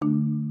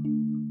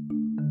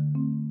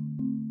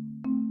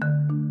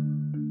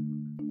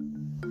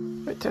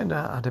It turned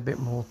out I had a bit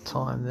more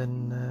time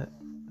than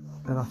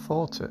I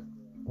thought at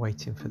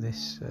waiting for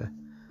this,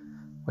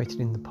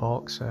 waiting in the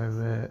park. So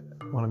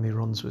one of my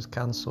runs was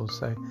cancelled.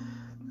 So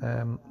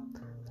I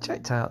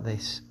checked out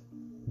this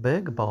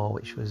burger bar,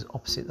 which was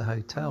opposite the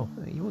hotel.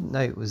 You wouldn't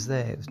know it was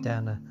there. It was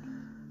down a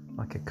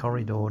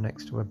corridor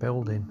next to a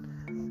building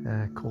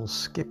called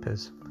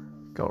Skippers.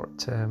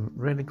 Got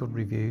really good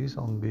reviews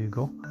on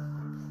Google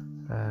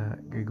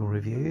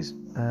reviews,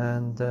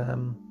 and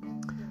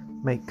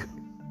make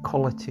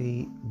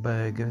quality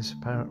burgers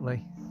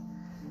apparently,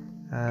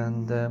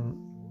 and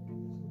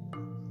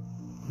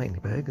mainly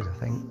burgers I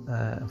think,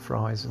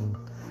 fries, and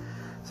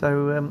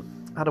so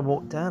I had a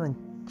walk down and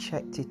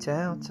checked it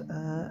out,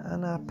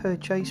 and I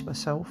purchased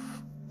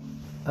myself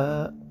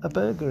a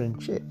burger and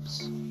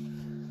chips,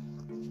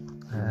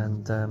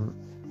 and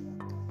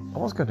I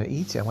was going to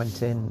eat it. I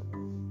went in,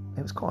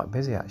 it was quite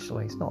busy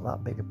actually. It's not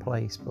that big a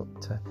place,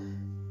 but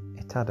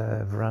it had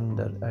a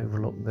veranda that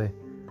overlooked the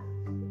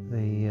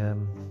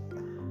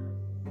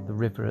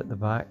river at the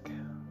back,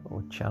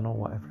 or channel,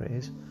 whatever it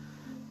is,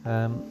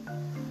 and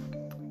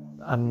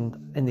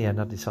in the end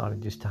I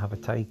decided just to have a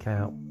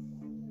takeout,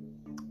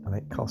 and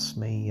it cost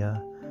me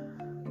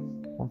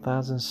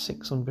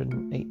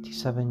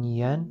 1,687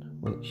 yen,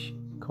 which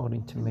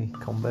according to me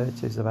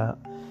converter is about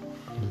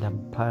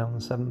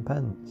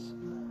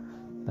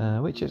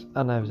 £11.07, which is,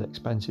 I know, is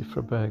expensive for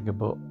a burger,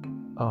 but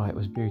it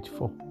was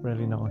beautiful,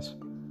 really nice.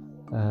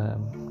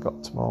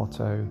 Got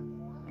tomato,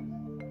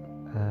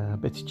 a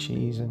bit of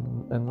cheese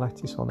and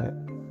lettuce on it,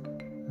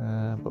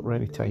 but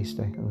really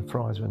tasty, and the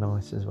fries were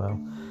nice as well.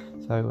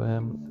 So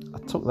I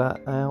took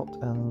that out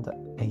and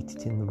ate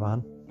it in the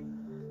van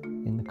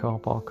in the car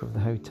park of the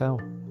hotel,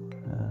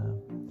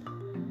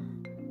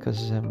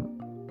 because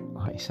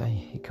like you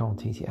say, you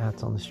can't eat it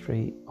out on the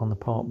street on the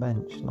park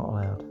bench, not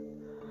allowed.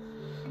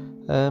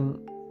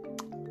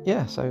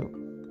 So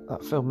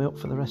that filled me up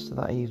for the rest of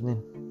that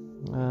evening.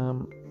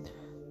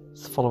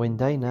 It's the following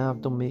day now.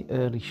 I've done my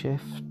early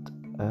shift.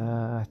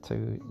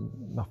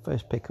 My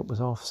first pickup was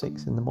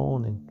 6:30 in the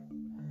morning,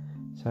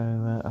 so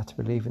I had to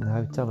be leaving the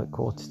hotel at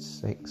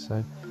 5:45.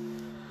 So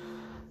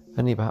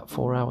only about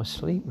 4 hours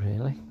sleep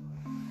really.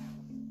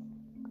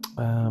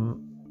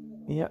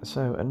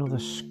 So another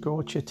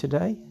scorcher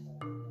today,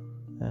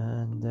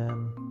 and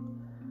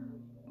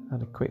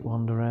had a quick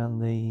wander around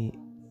the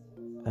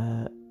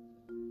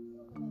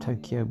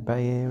Tokyo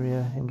Bay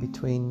area in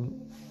between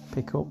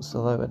pickups,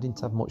 although I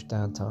didn't have much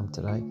downtime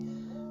today.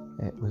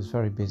 It was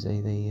very busy.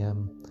 They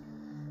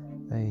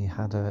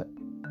had a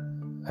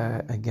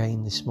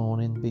game this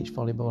morning. Beach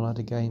volleyball had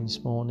a game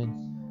this morning,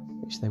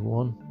 which they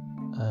won.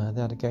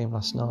 They had a game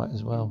last night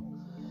as well,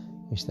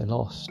 which they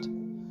lost.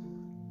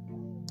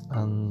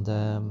 And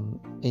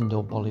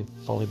indoor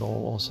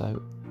volleyball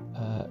also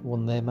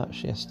won their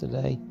match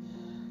yesterday,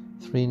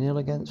 3-0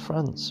 against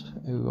France,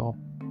 who are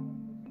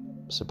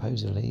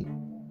supposedly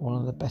one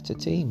of the better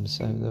teams.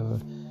 So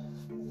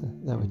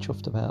they were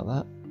chuffed about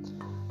that.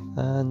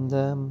 And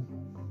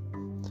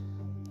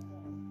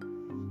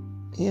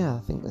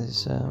I think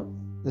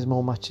there's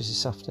more matches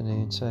this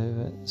afternoon, so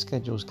the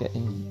schedule's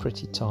getting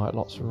pretty tight.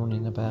 Lots of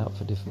running about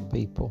for different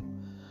people,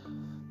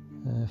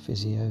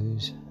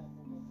 physios,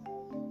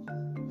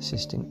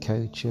 assistant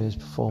coaches,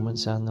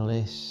 performance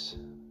analysts,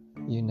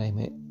 you name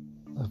it.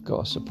 I've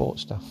got a support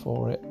staff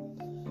for it.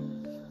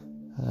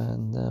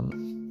 And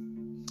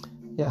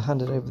I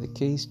handed over the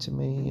keys to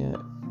me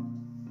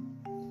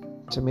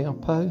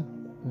Oppo,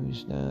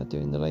 who's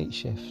doing the late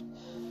shift,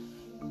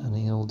 and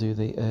he'll do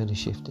the early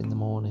shift in the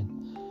morning.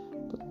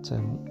 But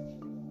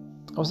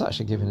I was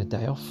actually given a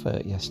day off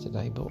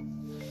yesterday, but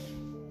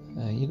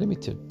you're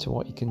limited to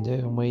what you can do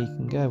and where you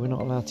can go. We're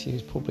not allowed to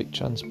use public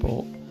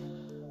transport,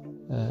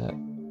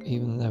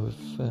 even though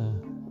we've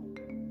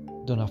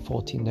done our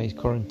 14 days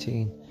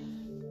quarantine.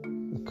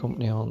 The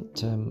company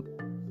aren't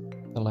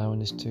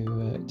allowing us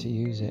to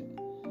use it.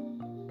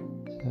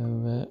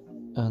 So,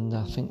 and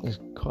I think there's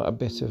quite a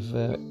bit of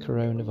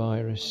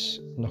coronavirus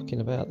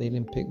knocking about the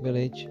Olympic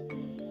Village. I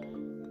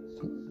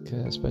think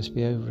it's supposed to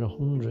be over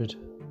 100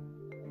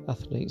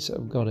 athletes that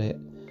have got it.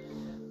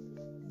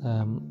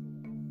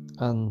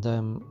 And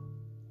a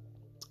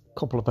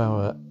couple of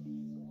our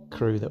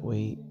crew that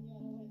we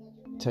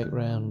take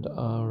round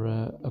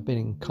have been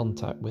in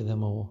contact with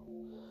them, or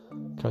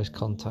close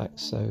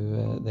contacts, so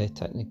they're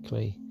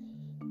technically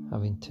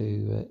having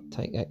to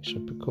take extra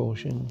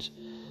precautions.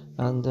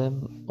 And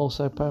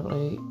also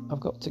apparently I've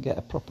got to get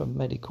a proper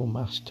medical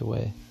mask to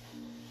wear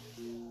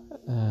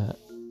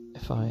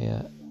if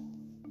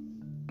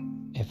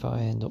I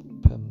end up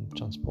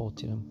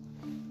transporting them.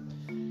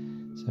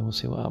 So we'll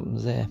see what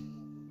happens there.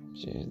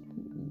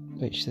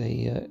 Which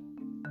they've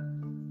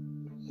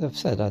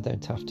said I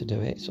don't have to do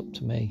it, it's up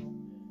to me.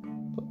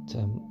 But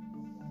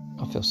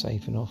I feel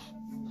safe enough.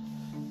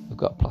 We've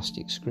got a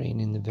plastic screen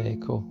in the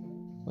vehicle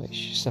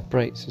which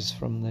separates us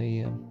from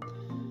the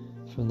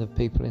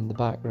people in the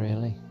back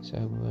really, so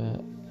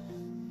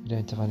we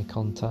don't have any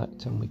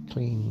contact, and we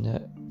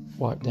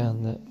wipe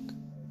down the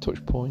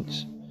touch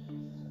points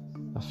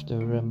after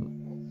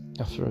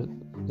after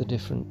the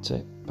different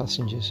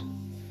passengers,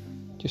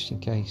 just in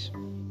case,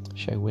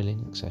 show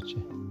willing, etc.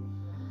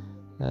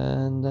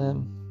 And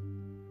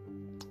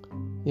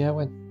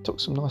I took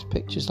some nice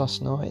pictures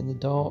last night in the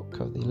dark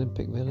of the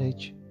Olympic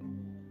Village.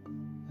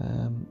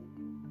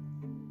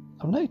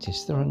 I've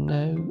noticed there are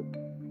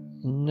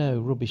no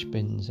rubbish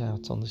bins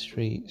out on the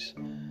streets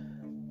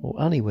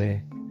or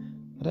anywhere.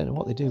 I don't know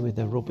what they do with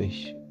their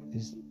rubbish.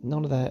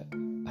 None of their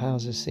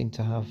houses seem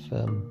to have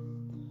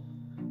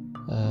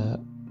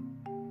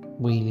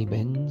wheelie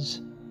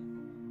bins.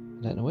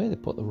 I don't know where they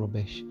put the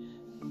rubbish.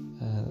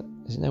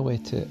 There's nowhere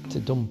to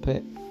dump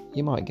it.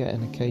 You might get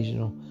an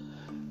occasional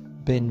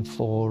bin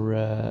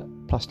for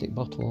plastic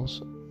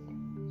bottles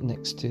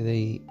next to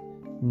the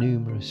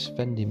numerous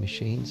vending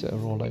machines that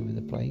are all over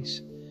the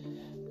place.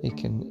 You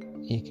can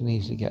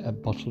easily get a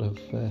bottle of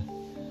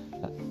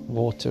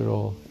water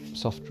or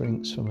soft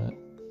drinks from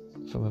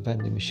a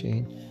vending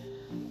machine,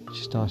 which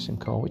is nice and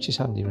cold, which is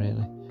handy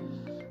really.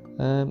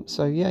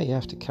 You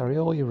have to carry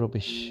all your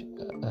rubbish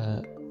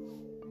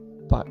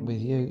back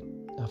with you.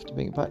 You have to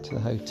bring it back to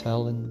the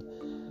hotel and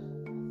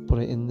put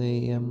it in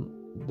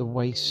the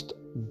waste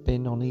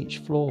bin on each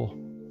floor,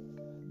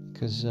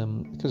 because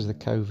of the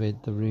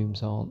COVID, the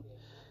rooms aren't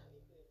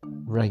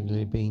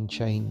regularly being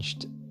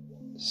changed.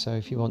 So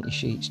if you want your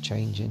sheets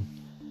changing,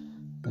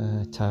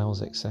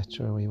 towels,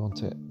 etc., or you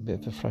want a bit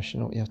of a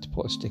freshen up, you have to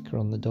put a sticker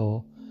on the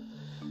door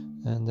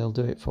and they'll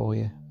do it for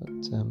you.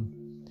 But I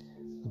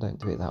don't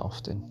do it that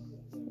often.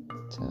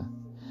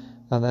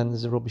 And then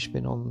there's a rubbish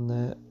bin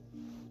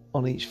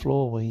on each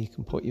floor where you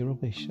can put your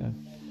rubbish. So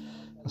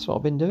that's what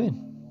I've been doing.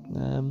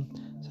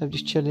 So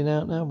just chilling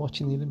out now,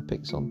 watching the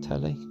Olympics on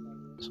telly,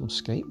 some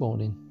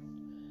skateboarding,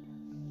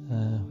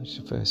 which is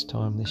the first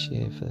time this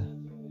year for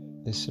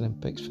this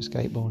Olympics for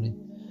skateboarding,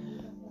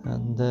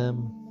 and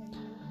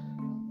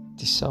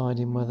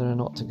deciding whether or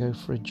not to go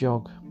for a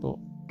jog. But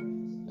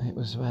it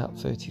was about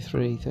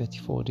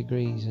 34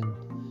 degrees and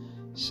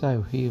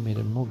so humid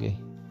and muggy.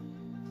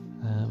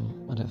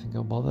 I don't think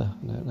I'll bother.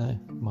 I don't know.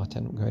 Might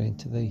end up going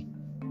into the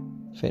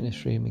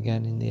fitness room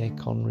again, in the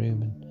Acon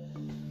room, and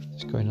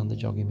just going on the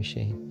jogging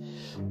machine.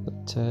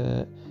 But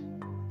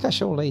catch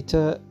you all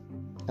later.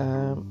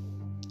 I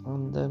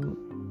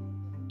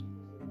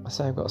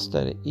say I've got a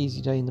steady,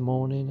 easy day in the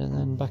morning and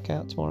then back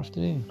out tomorrow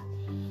afternoon.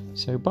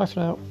 So bye for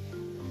now.